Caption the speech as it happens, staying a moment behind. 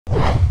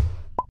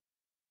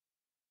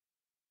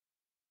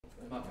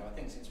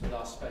think since we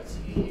last spoke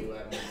to you,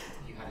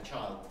 you had a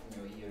child.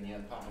 You and your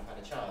partner have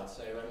had a child.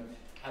 So,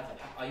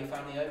 are your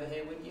family over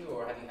here with you,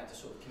 or have you had to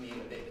sort of commute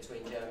a bit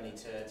between Germany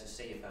to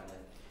see your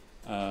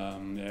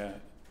family? Yeah,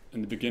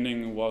 in the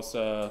beginning it was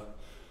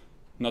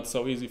not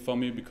so easy for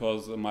me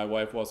because my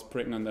wife was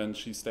pregnant and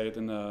she stayed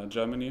in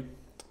Germany,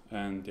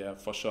 and yeah,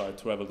 for sure I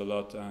traveled a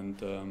lot,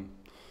 and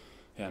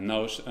yeah,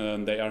 now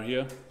they are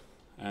here,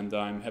 and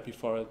I'm happy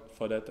for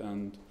that,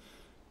 and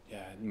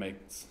yeah, it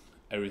makes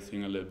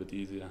everything a little bit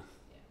easier.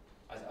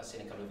 Yeah. I've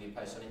seen a couple of your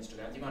posts on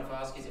Instagram. Do you mind if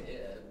I ask, is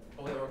it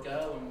a boy or a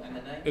girl, and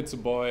the name? It's a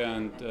boy,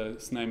 and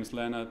his name is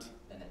Leonard.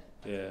 Leonard.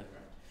 Yeah.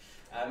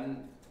 Right.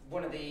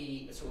 One of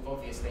the sort of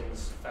obvious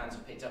things fans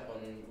have picked up on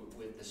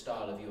with the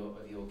style of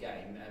your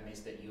game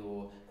is that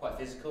you're quite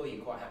physical.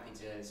 You're quite happy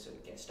to sort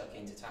of get stuck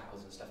into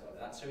tackles and stuff like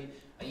that. So,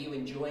 are you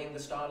enjoying the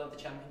style of the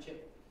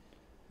Championship?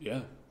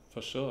 Yeah,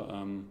 for sure.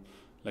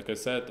 Like I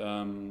said,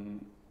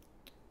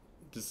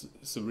 this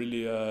is a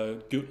really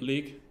good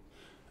league,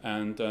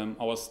 and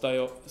our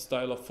style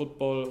of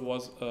football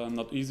was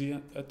not easy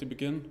at the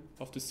beginning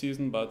of the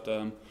season, but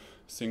I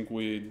think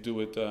we do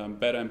it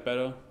better and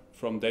better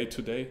from day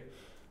to day.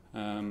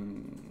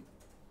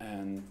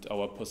 And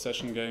our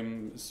possession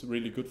game is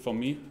really good for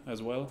me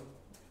as well.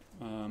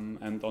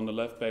 And on the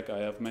left back I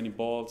have many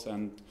balls,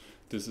 and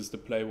this is the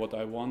play what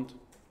I want,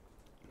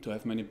 to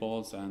have many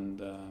balls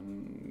and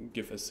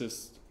give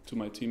assists to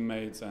my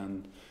teammates,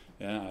 and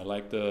yeah, I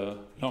like the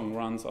long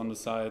runs on the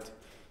side,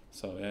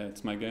 so yeah,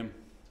 it's my game.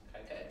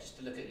 Okay, just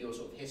to look at your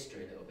sort of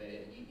history a little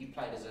bit, you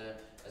played as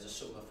a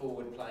sort of a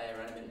forward player,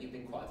 and you've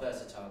been quite a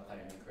versatile player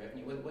in your career, haven't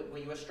you? Were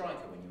you a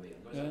striker when you were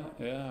young?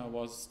 Yeah, I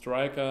was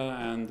striker,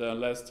 and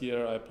last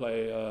year I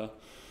play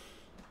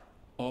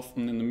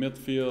often in the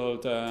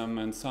midfield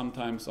and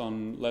sometimes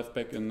on left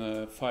back in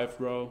the 5th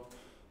row.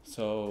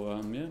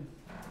 So yeah,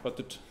 but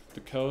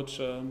the coach,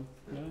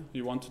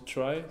 you want to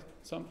try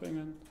something,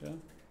 and yeah.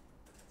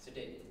 So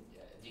do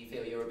you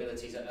feel your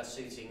abilities are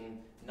suiting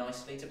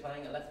nicely to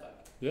playing at left back?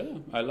 Yeah,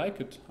 I like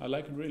it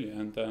really,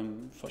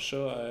 and for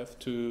sure I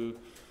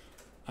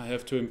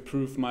have to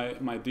improve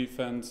my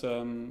defense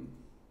a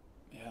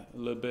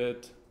little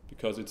bit,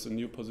 because it's a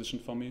new position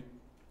for me.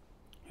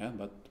 Yeah,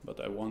 but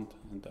I want,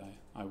 and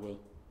I will.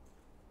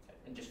 Okay.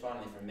 And just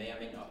finally from me, I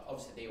mean,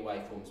 obviously the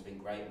away form's been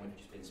great, and we've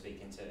just been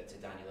speaking to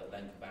Daniel at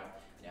length about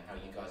how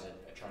you guys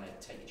are trying to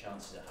take your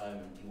chances at home,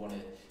 and you want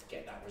to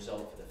get that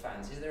result for the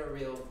fans. Is there a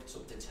real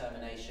sort of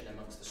determination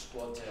amongst the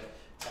squad to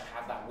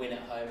have that win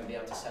at home and be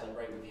able to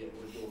celebrate with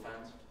your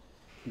fans?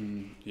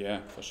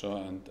 Yeah, for sure,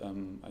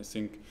 and I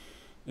think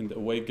in the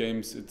away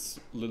games it's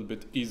a little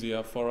bit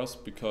easier for us,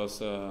 because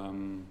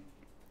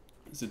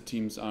the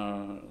teams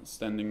are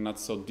standing not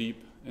so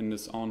deep in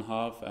this own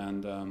half,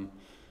 and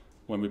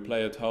when we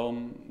play at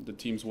home the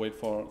teams wait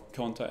for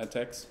counter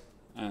attacks,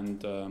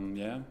 and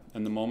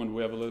in the moment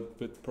we have a little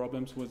bit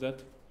problems with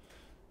that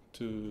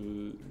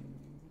to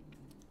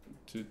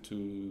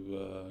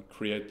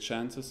create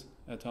chances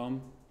at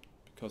home,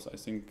 because I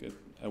think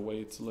away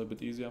it's a little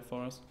bit easier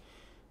for us,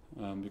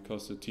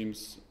 because the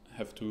teams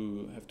have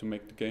to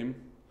make the game,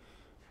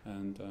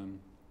 and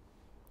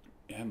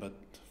but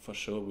for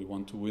sure we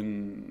want to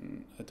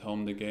win at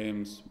home the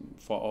games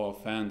for our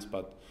fans,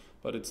 but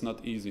it's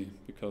not easy,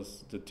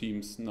 because the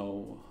teams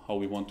know how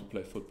we want to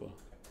play football.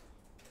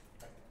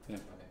 Yeah.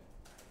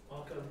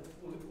 Marco,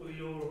 will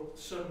your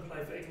son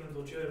play for England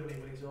or Germany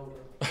when he's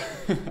older?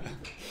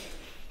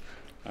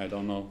 I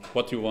don't know.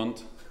 What you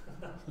want?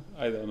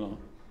 I don't know.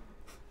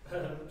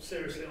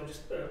 Seriously, on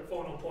just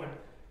final point,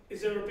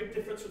 is there a big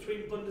difference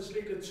between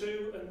Bundesliga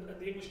 2 and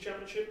the English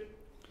Championship?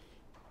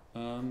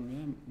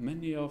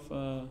 Many of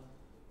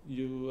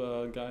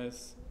you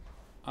guys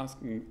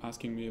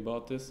asking me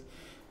about this,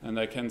 and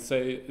I can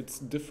say it's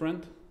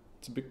different.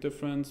 It's a big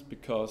difference,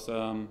 because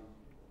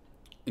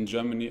in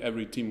Germany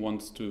every team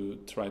wants to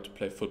try to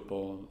play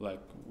football like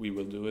we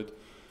will do it,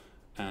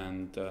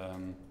 and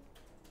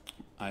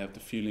I have the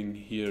feeling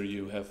here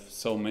you have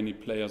so many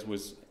players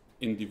with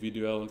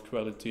individual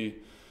quality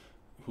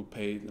who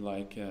pay,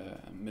 like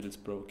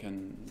Middlesbrough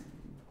can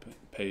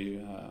pay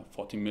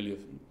 40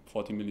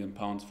 million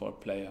pounds for a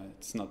player.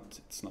 It's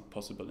not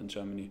possible in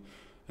Germany,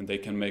 and they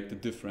can make the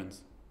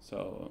difference.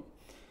 So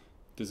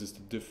this is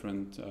the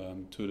difference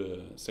to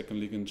the second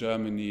league in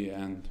Germany,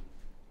 and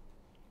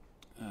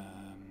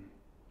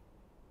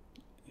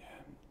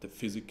the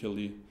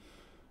physically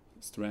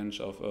strength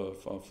of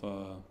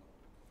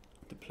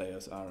the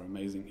players are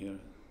amazing here.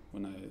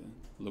 When I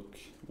look,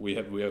 we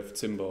have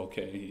Timber.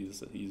 Okay,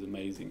 he's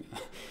amazing,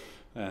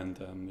 and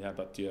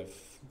but you have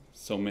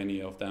so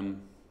many of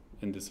them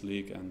in this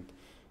league, and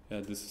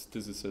this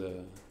is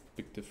a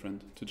big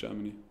difference to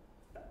Germany.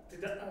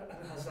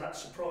 Has that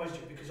surprised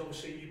you? Because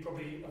obviously you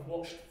probably have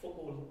watched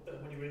football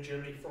when you were in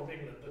Germany from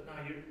England, but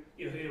now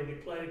you're here and you're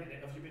playing in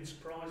it. Have you been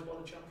surprised by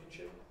the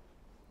Championship?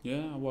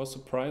 Yeah, I was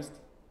surprised.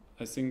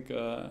 I think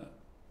I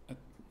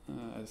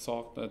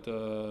thought that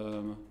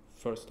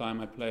first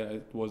time I played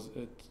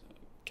it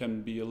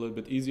can be a little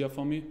bit easier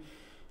for me,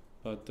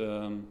 but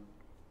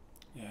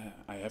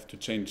I have to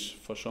change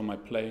for sure my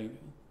playing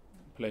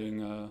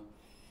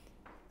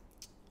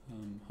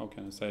how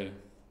can I say,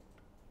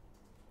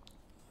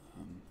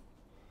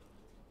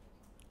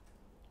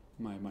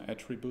 my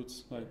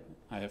attributes. Like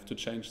I have to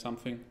change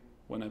something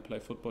when I play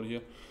football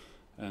here,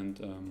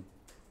 and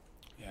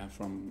yeah,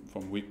 from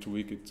week to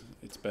week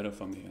it's better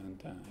for me,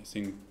 and I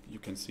think you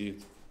can see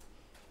it.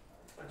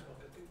 Thanks,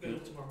 Marco. Good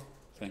luck tomorrow.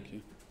 Thank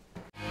you.